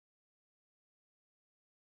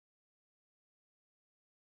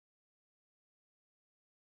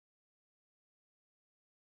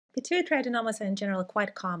Pituitary adenomas are in general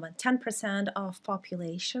quite common. 10% of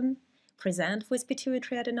population present with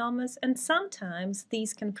pituitary adenomas, and sometimes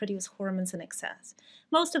these can produce hormones in excess.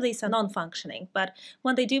 Most of these are non-functioning, but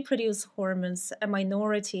when they do produce hormones, a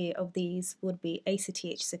minority of these would be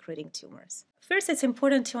ACTH-secreting tumors. First, it's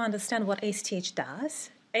important to understand what ACTH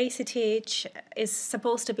does. ACTH is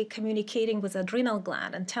supposed to be communicating with the adrenal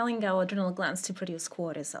gland and telling our adrenal glands to produce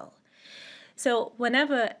cortisol. So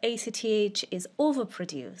whenever ACTH is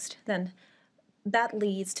overproduced, then that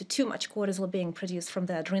leads to too much cortisol being produced from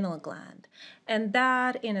the adrenal gland. And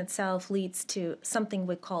that in itself leads to something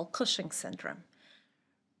we call Cushing's syndrome.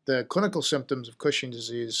 The clinical symptoms of Cushing's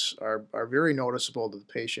disease are very noticeable to the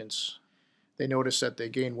patients. They notice that they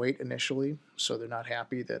gain weight initially, so they're not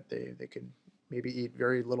happy that they can maybe eat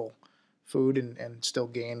very little food and still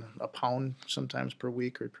gain a pound sometimes per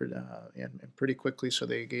week or and pretty quickly, so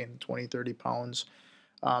they gain 20, 30 pounds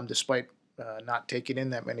despite not taking in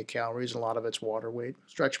that many calories. A lot of it's water weight.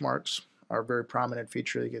 Stretch marks are a very prominent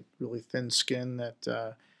feature. They get really thin skin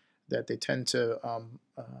that they tend to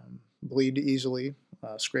bleed easily,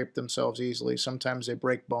 scrape themselves easily. Sometimes they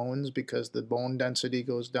break bones because the bone density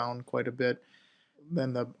goes down quite a bit.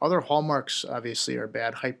 Then the other hallmarks obviously are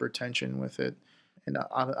bad hypertension with it. And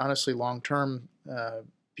honestly, long term,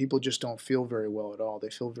 people just don't feel very well at all. They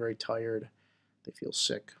feel very tired. They feel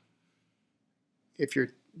sick. If your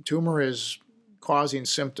tumor is causing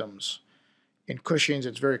symptoms, in Cushing's,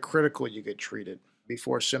 it's very critical you get treated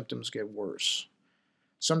before symptoms get worse.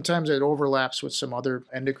 Sometimes it overlaps with some other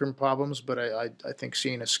endocrine problems, but I think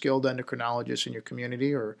seeing a skilled endocrinologist in your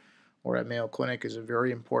community or at Mayo Clinic is a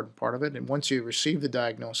very important part of it. And once you receive the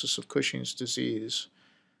diagnosis of Cushing's disease,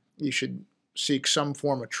 you should seek some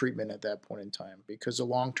form of treatment at that point in time, because the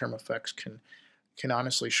long-term effects can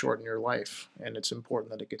honestly shorten your life, and it's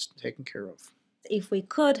important that it gets taken care of. If we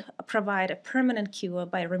could provide a permanent cure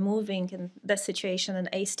by removing, in this situation, an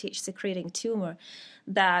ACTH-secreting tumor,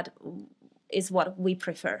 that is what we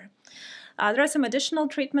prefer. There are some additional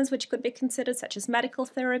treatments which could be considered, such as medical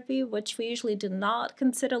therapy, which we usually do not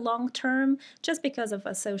consider long-term just because of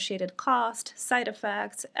associated cost, side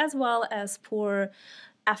effects, as well as poor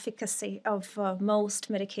efficacy of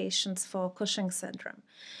most medications for Cushing's syndrome.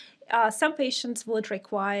 Some patients would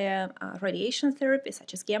require radiation therapy,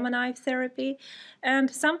 such as gamma knife therapy, and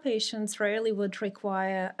some patients rarely would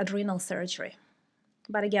require adrenal surgery.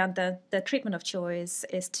 But again, the treatment of choice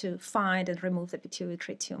is to find and remove the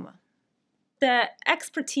pituitary tumor. The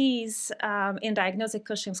expertise in diagnosing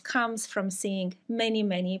Cushing's comes from seeing many,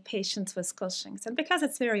 many patients with Cushing's. And because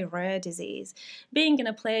it's a very rare disease, being in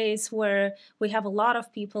a place where we have a lot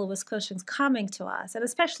of people with Cushing's coming to us, and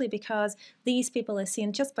especially because these people are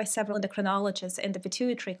seen just by several endocrinologists in the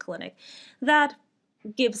pituitary clinic, that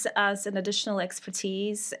gives us an additional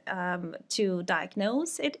expertise to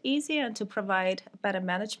diagnose it easier and to provide better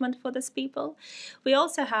management for these people. We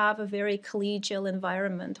also have a very collegial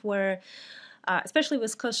environment where especially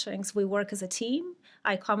with Cushing's, we work as a team.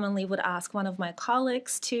 I commonly would ask one of my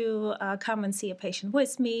colleagues to come and see a patient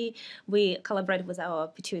with me. We collaborate with our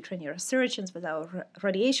pituitary neurosurgeons, with our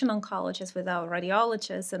radiation oncologists, with our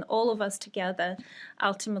radiologists, and all of us together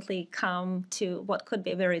ultimately come to what could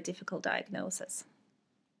be a very difficult diagnosis.